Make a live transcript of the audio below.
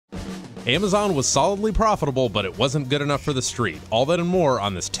Amazon was solidly profitable, but it wasn't good enough for the street. All that and more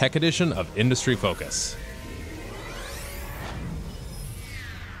on this tech edition of Industry Focus.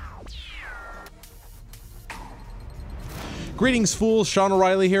 Greetings, fools. Sean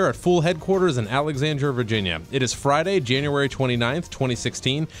O'Reilly here at Fool Headquarters in Alexandria, Virginia. It is Friday, January 29th,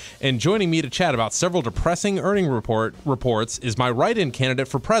 2016, and joining me to chat about several depressing earning reports is my write-in candidate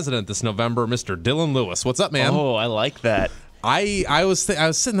for president this November, Mr. Dylan Lewis. What's up, man? Oh, I like that. I was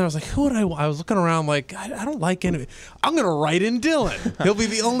sitting there. I was like, who would I was looking around like I don't like any. I'm gonna write in Dylan. He'll be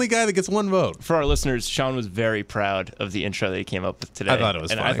the only guy that gets one vote. For our listeners, Sean was very proud of the intro that he came up with today. I thought it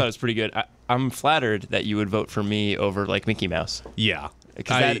was funny. I thought it was pretty good. I'm flattered that you would vote for me over like Mickey Mouse. Yeah.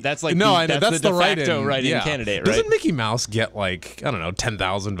 Because that's like no, that's the de facto write-in candidate, right? Doesn't Mickey Mouse get like, I don't know,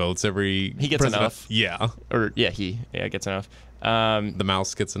 10,000 votes every? He gets president? enough. Yeah. Or he gets enough. The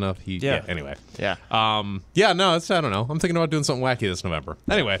mouse gets enough. Anyway. Yeah. No, I don't know. I'm thinking about doing something wacky this November.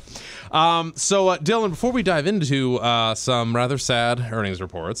 Anyway, so Dylan, before we dive into some rather sad earnings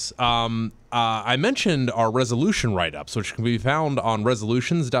reports, I mentioned our resolution write-ups, which can be found on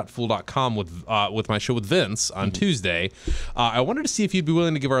resolutions.fool.com with my show with Vince on Tuesday. I wanted to see if you'd be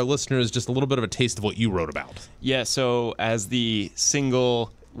willing to give our listeners just a little bit of a taste of what you wrote about. Yeah. So as the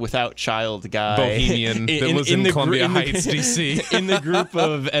single without child guy, bohemian that lives in Columbia Heights, DC. In the group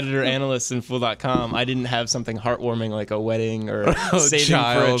of editor analysts in Fool.com, I didn't have something heartwarming like a wedding or saving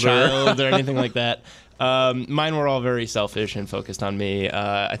for a child or anything like that. Mine were all very selfish and focused on me.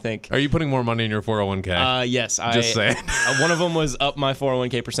 I think. Are you putting more money in your 401k? Yes. Just saying. One of them was up my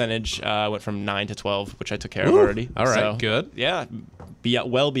 401k percentage. Went from 9 to 12, which I took care of already. All right, so, good. Yeah,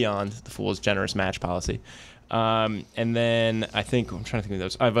 well beyond the Fool's generous match policy. And then I'm trying to think of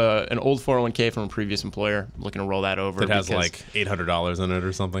those. I have an old 401k from a previous employer. I'm looking to roll that over. It has like $800 in it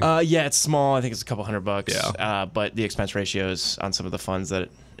or something. Yeah, it's small. I think it's a couple $100. Yeah. But the expense ratios on some of the funds that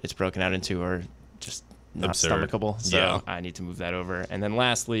it's broken out into are just not absurd. Stomachable. So I need to move that over. And then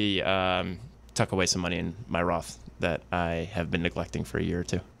lastly, tuck away some money in my Roth that I have been neglecting for a year or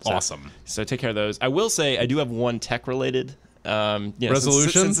two. So, awesome. So take care of those. I will say I do have one tech-related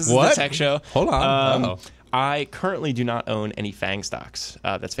resolution. Since this what? is the tech show. Hold on. I currently do not own any FANG stocks.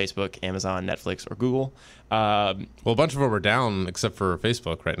 That's Facebook, Amazon, Netflix, or Google. Well, a bunch of them are down except for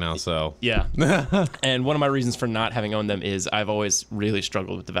Facebook right now. So yeah. And one of my reasons for not having owned them is I've always really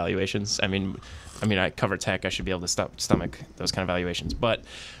struggled with the valuations. I mean, I cover tech. I should be able to stomach those kind of valuations. But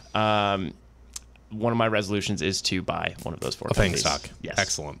one of my resolutions is to buy one of those four companies. A FANG stock. Yes.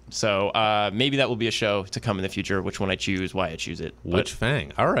 Excellent. So maybe that will be a show to come in the future, which one I choose, why I choose it. Which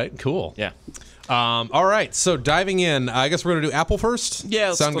FANG? All right, cool. Yeah. All right, so diving in, I guess we're going to do Apple first?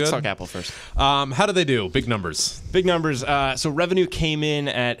 Yeah, let's talk Apple first. How did they do? Big numbers. Big numbers. So revenue came in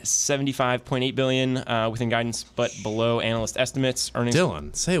at $75.8 billion within guidance, but below analyst estimates. Earnings.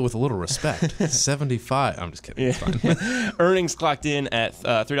 Dylan, say it with a little respect. 75. I'm just kidding. Yeah. It's fine. Earnings clocked in at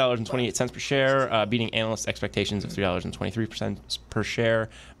 $3.28 per share, beating analyst expectations of $3.23 per share.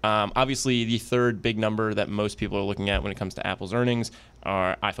 Obviously, the third big number that most people are looking at when it comes to Apple's earnings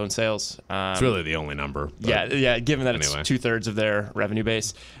are iPhone sales. It's really the only number. Yeah. Given that it's 2/3 of their revenue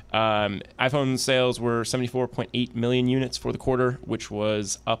base, iPhone sales were 74.8 million units for the quarter, which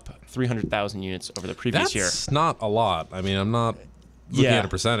was up 300,000 units over the previous year. That's not a lot. I mean, I'm not looking at a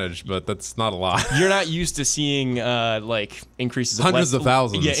percentage, but that's not a lot. You're not used to seeing like increases of hundreds of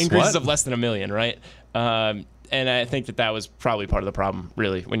thousands. Yeah, increases of less than a million, right? And I think that was probably part of the problem,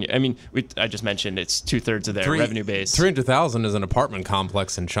 really. I just mentioned it's 2/3 of their revenue base. 300,000 is an apartment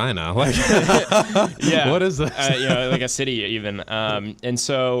complex in China. Like, yeah, what is this? Like a city even. And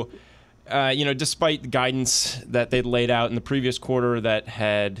so, despite the guidance that they'd laid out in the previous quarter that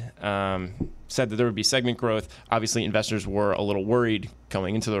had said that there would be segment growth, obviously investors were a little worried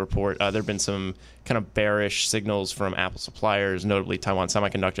going into the report. There have been some kind of bearish signals from Apple suppliers, notably Taiwan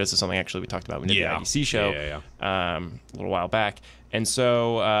Semiconductor. This is something actually we talked about when we did the IDC show a little while back. And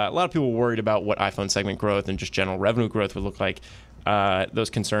so a lot of people were worried about what iPhone segment growth and just general revenue growth would look like. Those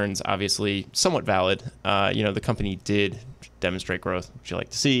concerns, obviously, somewhat valid. The company did demonstrate growth, which you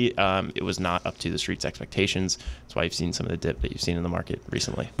like to see. It was not up to the street's expectations. That's why you've seen some of the dip that you've seen in the market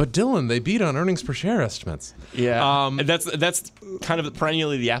recently. But Dylan, they beat on earnings per share estimates. Yeah, that's kind of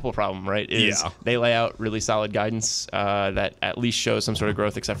perennially the Apple problem, right? They lay out really solid guidance that at least shows some sort of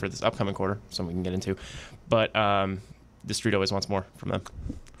growth, except for this upcoming quarter, something we can get into. But the street always wants more from them.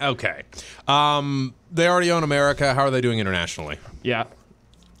 Okay. They already own America. How are they doing internationally? Yeah.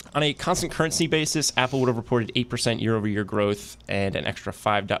 On a constant currency basis, Apple would have reported 8% year-over-year growth and an extra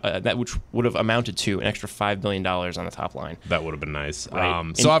which would have amounted to an extra $5 billion on the top line. That would have been nice.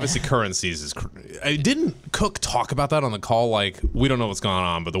 Right. So obviously currencies is... Didn't Cook talk about that on the call? Like, we don't know what's going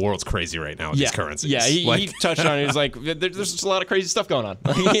on, but the world's crazy right now with these currencies. Yeah, he touched on it. He's like, there's just a lot of crazy stuff going on.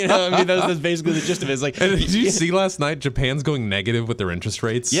 That's basically the gist of it. It's like, and did you see last night Japan's going negative with their interest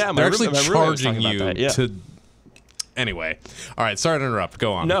rates? Yeah, they're actually charging you to... Anyway, all right, sorry to interrupt.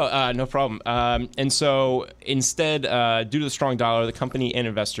 Go on. No problem. And so instead, due to the strong dollar, the company and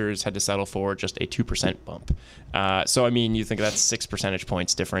investors had to settle for just a 2% bump. So, I mean, you think that's 6 percentage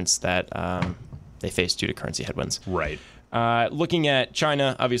points difference that they faced due to currency headwinds. Right. Looking at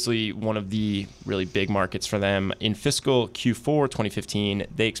China, obviously one of the really big markets for them. In fiscal Q4 2015,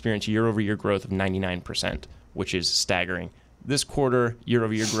 they experienced year-over-year growth of 99%, which is staggering. This quarter,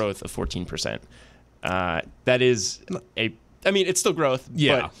 year-over-year growth of 14%. That is it's still growth.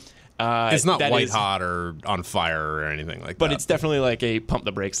 Yeah. But, it's not white hot or on fire or anything like that. But it's definitely like a pump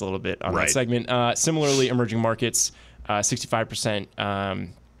the brakes a little bit on that segment. Similarly, emerging markets,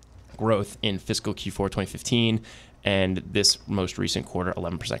 65% growth in fiscal Q4 2015, and this most recent quarter,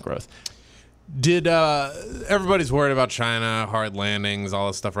 11% growth. Did everybody's worried about China, hard landings, all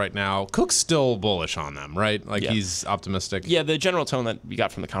this stuff right now? Cook's still bullish on them, right? Like he's optimistic. Yeah, the general tone that we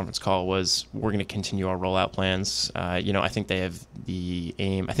got from the conference call was we're going to continue our rollout plans. I think they have the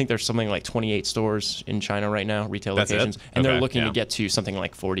aim. I think there's something like 28 stores in China right now, retail locations, and they're looking to get to something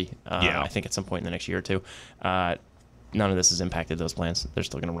like 40. I think at some point in the next year or two. None of this has impacted those plans. They're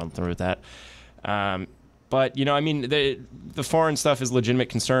still going to run through with that. But the foreign stuff is legitimate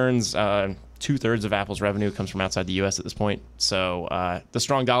concerns. 2/3 of Apple's revenue comes from outside the U.S. at this point. So the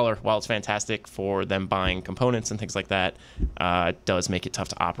strong dollar, while it's fantastic for them buying components and things like that, does make it tough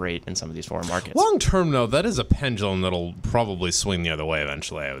to operate in some of these foreign markets. Long term, though, that is a pendulum that'll probably swing the other way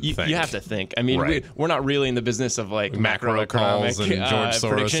eventually, I would think. You have to think. I mean, we're not really in the business of like macro calls and George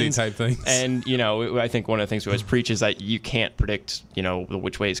Soros type things. And, I think one of the things we always preach is that you can't predict,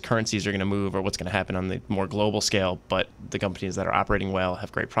 which ways currencies are going to move or what's going to happen on the more global scale. But the companies that are operating well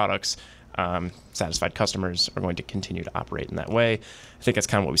have great products. Satisfied customers are going to continue to operate in that way. I think that's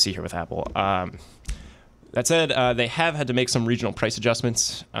kind of what we see here with Apple. That said, they have had to make some regional price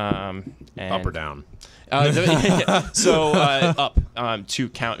adjustments. Up or down? Up to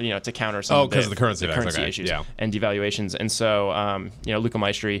counter some because of the currency issues and devaluations. And so, Luca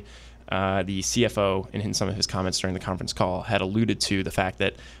Maestri, the CFO, in some of his comments during the conference call, had alluded to the fact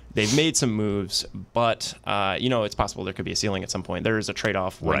that they've made some moves, but it's possible there could be a ceiling at some point. There is a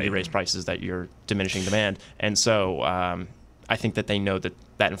trade-off when you raise prices that you're diminishing demand, and so I think that they know that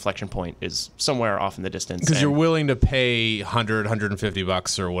inflection point is somewhere off in the distance. Because you're willing to pay $100,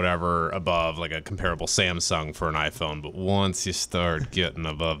 $150 or whatever above like a comparable Samsung for an iPhone, but once you start getting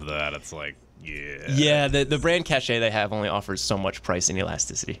above that, it's like, yeah, the brand cachet they have only offers so much pricing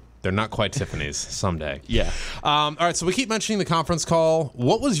elasticity. They're not quite Tiffany's someday. Yeah. All right, so we keep mentioning the conference call.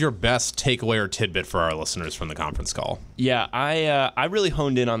 What was your best takeaway or tidbit for our listeners from the conference call? Yeah, I really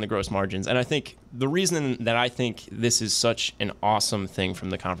honed in on the gross margins. And I think the reason that I think this is such an awesome thing from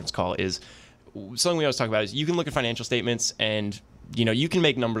the conference call is something we always talk about is you can look at financial statements and, you can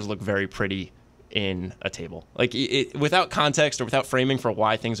make numbers look very pretty in a table. Like without context or without framing for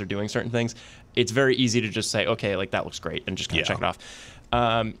why things are doing certain things, it's very easy to just say, okay, like that looks great and just kind of check it off.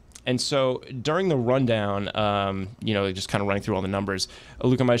 And so during the rundown, just kind of running through all the numbers,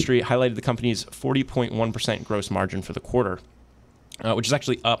 Luca Maestri highlighted the company's 40.1% gross margin for the quarter, which is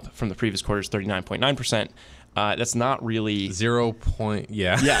actually up from the previous quarter's 39.9%. That's not really... 0 point,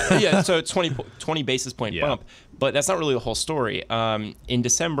 yeah, so 20 basis point bump, but that's not really the whole story. In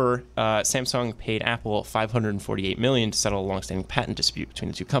December, Samsung paid Apple $548 million to settle a longstanding patent dispute between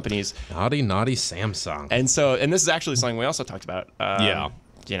the two companies. Naughty Samsung. And this is actually something we also talked about.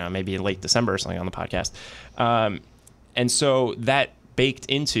 Maybe in late December or something on the podcast. And so that baked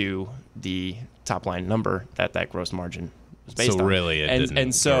into the top line number that gross margin was based on. So really it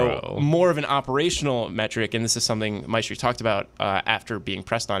didn't grow. More of an operational metric, and this is something Maestri talked about after being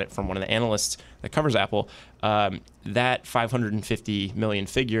pressed on it from one of the analysts that covers Apple, that $550 million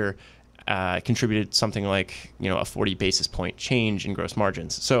figure contributed something like a 40 basis point change in gross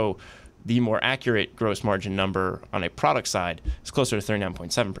margins. So the more accurate gross margin number on a product side is closer to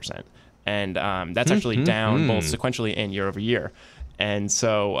 39.7%. And that's actually down both sequentially and year over year. And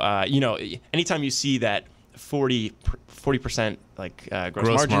so, anytime you see that 40% like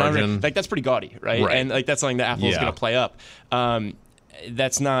gross margin, like that's pretty gaudy, right? And like that's something that Apple is going to play up.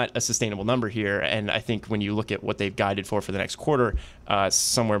 That's not a sustainable number here. And I think when you look at what they've guided for the next quarter,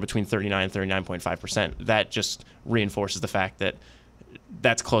 somewhere between 39 and 39.5%, that just reinforces the fact that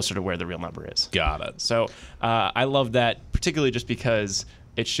that's closer to where the real number is. Got it. So I love that, particularly just because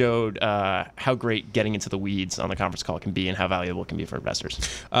it showed how great getting into the weeds on the conference call can be and how valuable it can be for investors.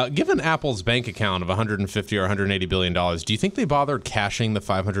 Given Apple's bank account of $150 or $180 billion, do you think they bothered cashing the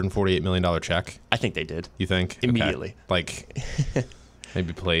 $548 million check? I think they did. You think? Immediately. Okay. Like,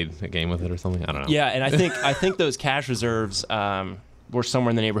 maybe played a game with it or something? I don't know. Yeah, and I think those cash reserves were somewhere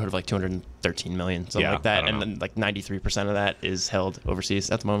in the neighborhood of like 213 million, something like that. And then like 93% of that is held overseas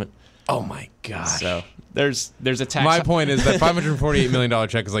at the moment. Oh my gosh. So there's a tax. My point is that $548 million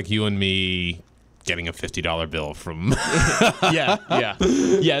check is like you and me getting a $50 bill from. yeah.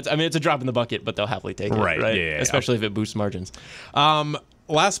 It's a drop in the bucket, but they'll happily take it. Right. Yeah. Especially if it boosts margins.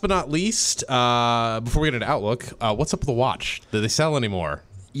 Last but not least, before we get into Outlook, what's up with the watch? Do they sell anymore?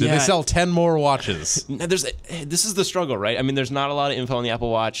 Did they sell 10 more watches? This is the struggle, right? I mean, there's not a lot of info on the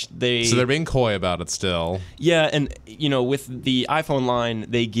Apple Watch. So they're being coy about it still. Yeah, and with the iPhone line,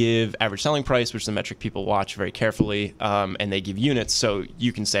 they give average selling price, which is a metric people watch very carefully, and they give units, so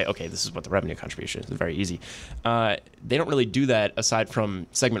you can say, okay, this is what the revenue contribution is. It's very easy. They don't really do that aside from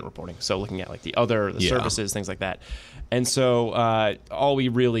segment reporting, so looking at like the services, things like that. And so all we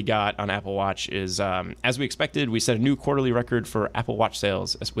really got on Apple Watch is, as we expected, we set a new quarterly record for Apple Watch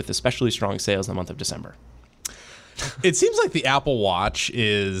sales with especially strong sales in the month of December. It seems like the Apple Watch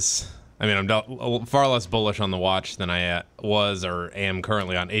is... I mean, I'm far less bullish on the watch than I was or am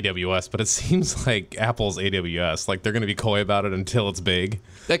currently on AWS, but it seems like Apple's AWS, like they're going to be coy about it until it's big.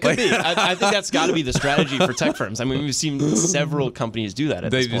 That could be. I think that's got to be the strategy for tech firms. I mean, we've seen several companies do that at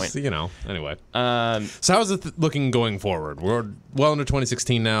this point. Anyway. So how's it looking going forward? We're well into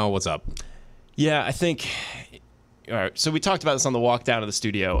 2016 now. What's up? Yeah, I think... All right, so we talked about this on the walk down to the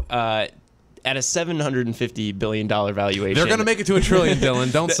studio. At a $750 billion valuation. They're going to make it to $1 trillion,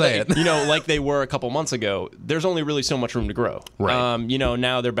 Dylan. Don't say it. Like they were a couple months ago, there's only really so much room to grow. Right.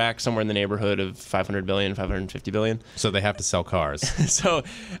 Now they're back somewhere in the neighborhood of $500 billion, $550 billion. So they have to sell cars. So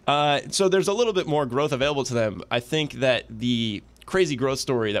there's a little bit more growth available to them. I think that the crazy growth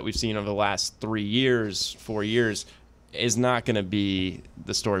story that we've seen over the last 4 years, is not going to be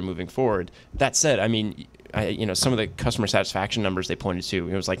the story moving forward. That said, I mean... some of the customer satisfaction numbers they pointed to,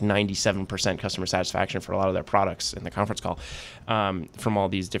 it was like 97% customer satisfaction for a lot of their products in the conference call from all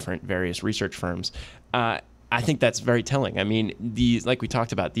these different various research firms. I think that's very telling. I mean, like we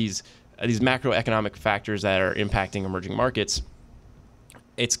talked about, these macroeconomic factors that are impacting emerging markets,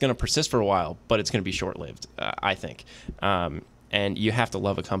 it's going to persist for a while, but it's going to be short-lived, I think. And you have to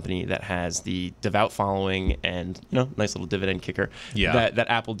love a company that has the devout following and nice little dividend kicker that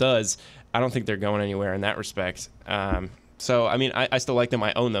Apple does. I don't think they're going anywhere in that respect. So, I mean, I still like them.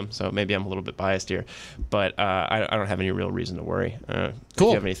 I own them, so maybe I'm a little bit biased here. But I don't have any real reason to worry. Cool. Do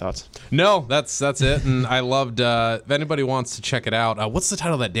you have any thoughts? No, that's it. And I loved, if anybody wants to check it out, what's the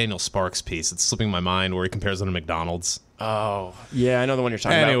title of that Daniel Sparks piece? It's slipping my mind where he compares them to McDonald's. Oh, yeah, I know the one you're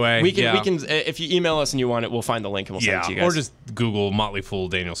talking about. Anyway, we can, if you email us and you want it, we'll find the link and we'll send it to you guys. Or just Google Motley Fool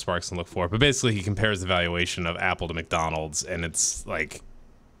Daniel Sparks and look for it. But basically, he compares the valuation of Apple to McDonald's, and it's like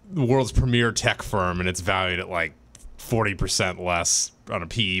the world's premier tech firm, and it's valued at like 40% less on a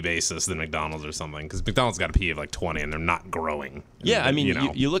PE basis than McDonald's or something, because McDonald's got a PE of like 20 and they're not growing. Yeah, I mean,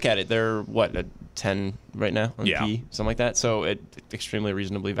 you look at it, they're what, a 10 right now on PE, something like that. So it's extremely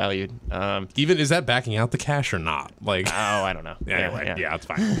reasonably valued. Even is that backing out the cash or not? Like, I don't know. Anyway, yeah, it's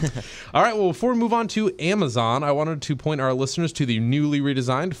fine. All right, well, before we move on to Amazon, I wanted to point our listeners to the newly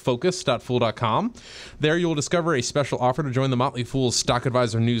redesigned focus.fool.com. There you'll discover a special offer to join the Motley Fool's Stock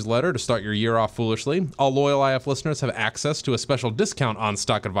Advisor newsletter to start your year off foolishly. All loyal IF listeners have access to a special discount on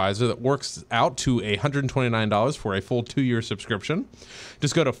Stock Advisor that works out to $129 for a full 2-year subscription.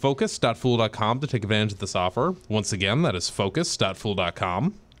 Just go to focus.fool.com to take advantage of this offer. Once again, that is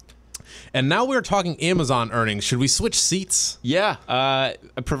focus.fool.com. And now we're talking Amazon earnings. Should we switch seats? Yeah,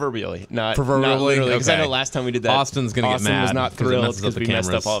 proverbially. Not literally, because I know last time we did that, Austin's going to get mad. Was not thrilled because we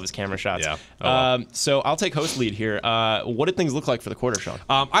messed up all of his camera shots. Yeah. So I'll take host lead here. What did things look like for the quarter, Sean?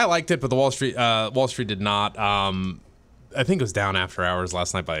 I liked it, but the Wall Street did not. I think it was down after hours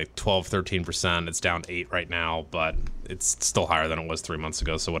last night by 12-13%. It's down 8 right now, but it's still higher than it was 3 months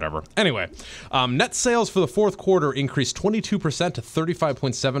ago, so whatever. Anyway, net sales for the fourth quarter increased 22% to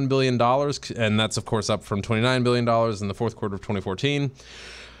 $35.7 billion, and that's, of course, up from $29 billion in the fourth quarter of 2014.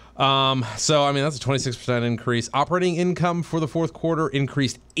 So, I mean, that's a 26% increase. Operating income for the fourth quarter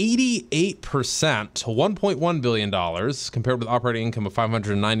increased 88% to $1.1 billion, compared with operating income of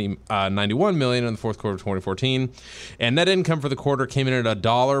 $591 million in the fourth quarter of 2014. And net income for the quarter came in at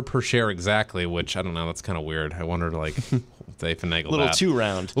 $1 per share exactly, which, I don't know, that's kind of weird. I wondered, like, if they finagled Little that. two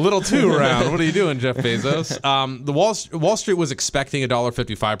round. Little two round. What are you doing, Jeff Bezos? The Wall Street was expecting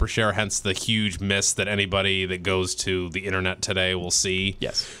 $1.55 per share, hence the huge miss that anybody that goes to the internet today will see.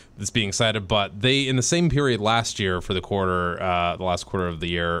 Yes. That's being cited, but they, in the same period last year for the quarter, the last quarter of the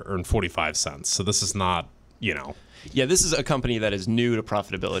year, earned 45 cents. So this is not, you know. Yeah, this is a company that is new to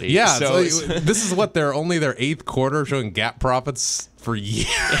profitability. Yeah, so this is what they're only their 8th quarter showing GAAP profits for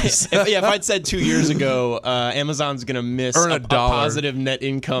years. If I'd said 2 years ago, Amazon's going to miss Earn a a dollar. positive net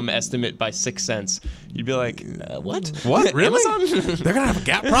income estimate by 6 cents, you'd be like, what? What? Really? Amazon? They're going to have a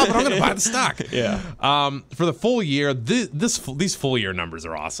GAAP profit? I'm going to buy the stock. Yeah. For the full year, these full year numbers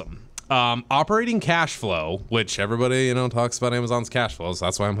are awesome. Operating cash flow, which everybody, you know, talks about Amazon's cash flow, so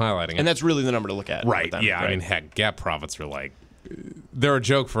that's why I'm highlighting it. And that's really the number to look at. Right. with them, Yeah. right? I mean, heck, GAAP profits are like, they're a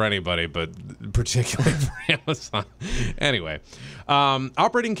joke for anybody, but particularly for Amazon. Anyway,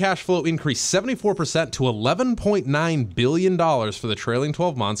 operating cash flow increased 74% to $11.9 billion for the trailing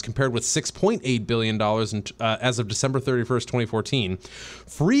 12 months, compared with $6.8 billion as of December 31st, 2014.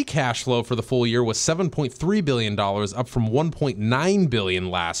 Free cash flow for the full year was $7.3 billion, up from $1.9 billion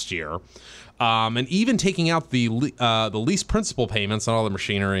last year. And even taking out the lease principal payments on all the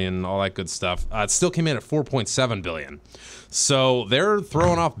machinery and all that good stuff, it still came in at $4.7 billion. So they're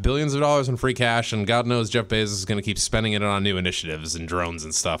throwing off billions of dollars in free cash, and God knows Jeff Bezos is going to keep spending it on new initiatives and drones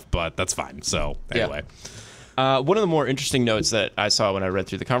and stuff, but that's fine. So anyway. Yeah. One of the more interesting notes that I saw when I read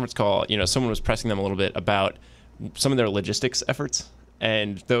through the conference call, you know, someone was pressing them a little bit about some of their logistics efforts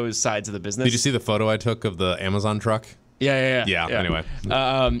and those sides of the business. Did you see the photo I took of the Amazon truck? Yeah. Anyway.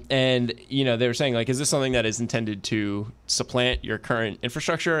 And, you know, they were saying, like, is this something that is intended to supplant your current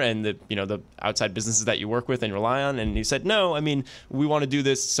infrastructure and the, you know, the outside businesses that you work with and rely on? And he said, no, I mean, we want to do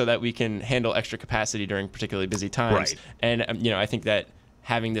this so that we can handle extra capacity during particularly busy times. Right. And, you know, I think that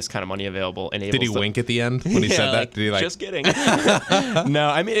having this kind of money available enables... Did he wink at the end when he said that? Like, Did he like... Just kidding. No,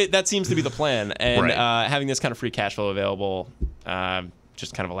 I mean, that seems to be the plan. And Right. Having this kind of free cash flow available...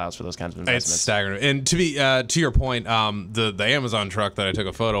 just kind of allows for those kinds of investments. It's staggering. And to be to your point, the Amazon truck that I took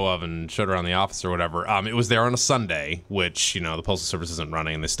a photo of and showed around the office or whatever, it was there on a Sunday, which, you know, the Postal Service isn't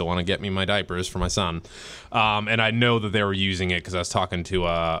running, and they still want to get me my diapers for my son. And I know that they were using it because I was talking to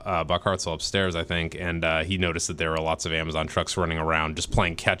Buck Hartzell upstairs, I think, and he noticed that there were lots of Amazon trucks running around just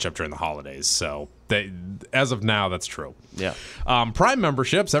playing catch up during the holidays. So as of now, that's true. Yeah. Prime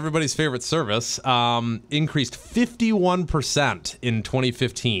memberships, everybody's favorite service, increased 51% in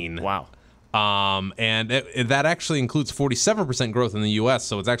 2015. Wow. And that actually includes 47% growth in the U.S.,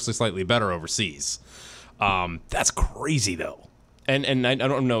 so it's actually slightly better overseas. That's crazy, though. And I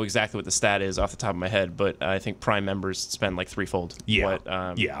don't know exactly what the stat is off the top of my head, but I think Prime members spend like threefold. Yeah,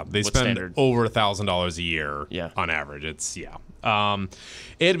 they spend standard. over $1,000 a year on average. It's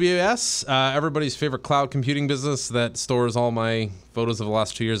AWS, everybody's favorite cloud computing business that stores all my photos of the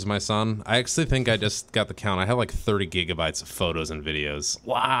last 2 years of my son. I actually think I just got the count. I have like 30 gigabytes of photos and videos.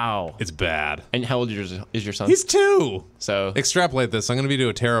 Wow. It's bad. And how old is your son? He's 2. So extrapolate this. I'm going to be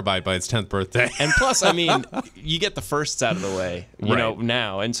doing a terabyte by its 10th birthday. And plus, I mean, you get the firsts out of the way, you know,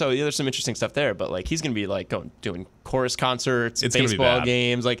 now. And so there's some interesting stuff there, but like he's going to be like doing chorus concerts, baseball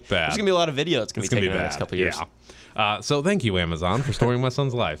games. Like there's going to be a lot of video that's going to be taken in the next couple of years. Yeah. So thank you, Amazon, for storing my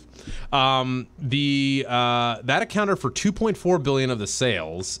son's life. That accounted for $2.4 billion of the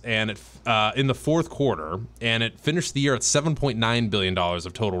sales, and in the fourth quarter, and it finished the year at $7.9 billion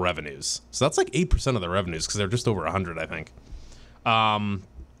of total revenues. So that's like 8% of the revenues because they're just over 100, I think.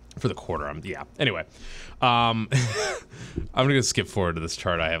 For the quarter, Anyway, I'm gonna skip forward to this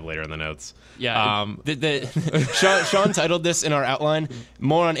chart I have later in the notes. Yeah. Sean titled this in our outline,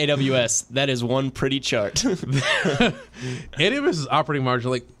 more on AWS. That is one pretty chart. AWS's operating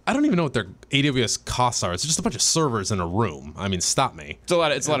margin, like, I don't even know what their AWS costs are. It's just a bunch of servers in a room. I mean, stop me. It's a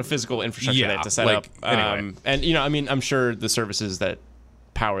lot of physical infrastructure they have to set up. Anyway. And you know, I mean, I'm sure the services that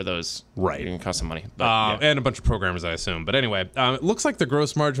power those can cost some money, but, and a bunch of programmers, I assume. But anyway, it looks like the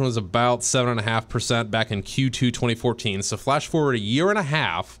gross margin was about 7.5% back in Q2 2014. So flash forward a year and a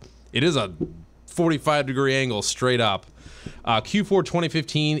half, it is a 45-degree angle straight up. Q4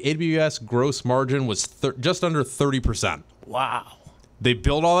 2015, AWS gross margin was just under 30%. Wow. They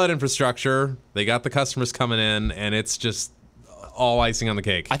built all that infrastructure, they got the customers coming in, and it's just all icing on the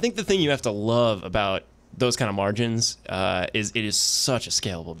cake. I think the thing you have to love about those kind of margins, it is such a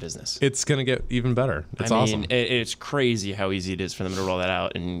scalable business. It's going to get even better. It's awesome. It's crazy how easy it is for them to roll that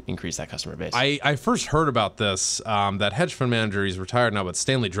out and increase that customer base. I first heard about this, that hedge fund manager, he's retired now, but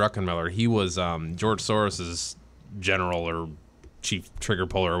Stanley Druckenmiller, he was George Soros's general or chief trigger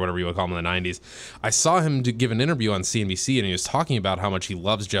puller or whatever you would call him in the 90s. I saw him give an interview on CNBC, and he was talking about how much he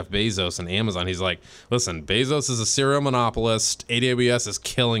loves Jeff Bezos and Amazon. He's like, listen, Bezos is a serial monopolist. AWS is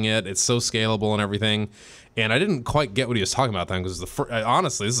killing it. It's so scalable and everything. And I didn't quite get what he was talking about then, because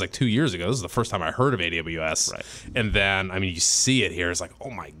honestly, this is like 2 years ago. This is the first time I heard of AWS. Right. And then, I mean, you see it here. It's like,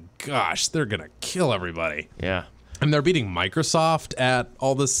 oh my gosh, they're going to kill everybody. Yeah. And they're beating Microsoft at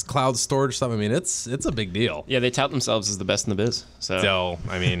all this cloud storage stuff. I mean, it's a big deal. Yeah, they tout themselves as the best in the biz. So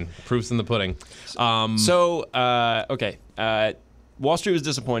I mean, proof's in the pudding. Okay. Wall Street was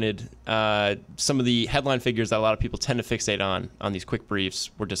disappointed. Some of the headline figures that a lot of people tend to fixate on these quick briefs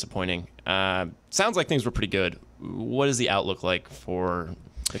were disappointing. Sounds like things were pretty good. What is the outlook like for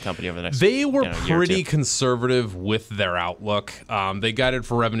the company over the next They were year or pretty two? conservative with their outlook. They guided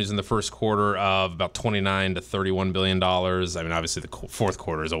for revenues in the first quarter of about $29 to $31 billion. I mean, obviously the fourth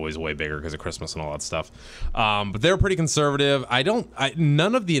quarter is always way bigger because of Christmas and all that stuff. But they were pretty conservative.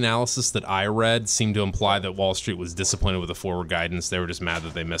 None of the analysis that I read seemed to imply that Wall Street was disappointed with the forward guidance. They were just mad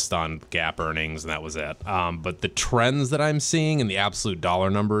that they missed on GAAP earnings, and that was it. But the trends that I'm seeing and the absolute dollar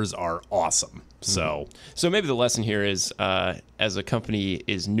numbers are awesome. So maybe the lesson here is, as a company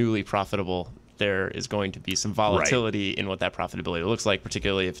is newly profitable, there is going to be some volatility in what that profitability looks like,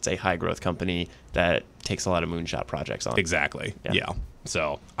 particularly if it's a high growth company that takes a lot of moonshot projects on. Exactly. Yeah.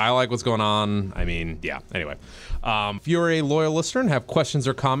 So I like what's going on. I mean, yeah. Anyway, if you're a loyal listener and have questions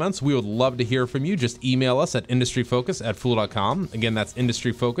or comments, we would love to hear from you. Just email us at industryfocus@fool.com. Again, that's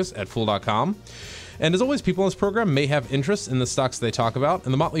industryfocus@fool.com. And as always, people on this program may have interest in the stocks they talk about,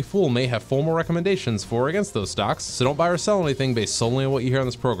 and the Motley Fool may have formal recommendations for or against those stocks, so don't buy or sell anything based solely on what you hear on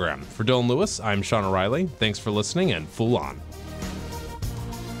this program. For Dylan Lewis, I'm Sean O'Reilly. Thanks for listening, and Fool on.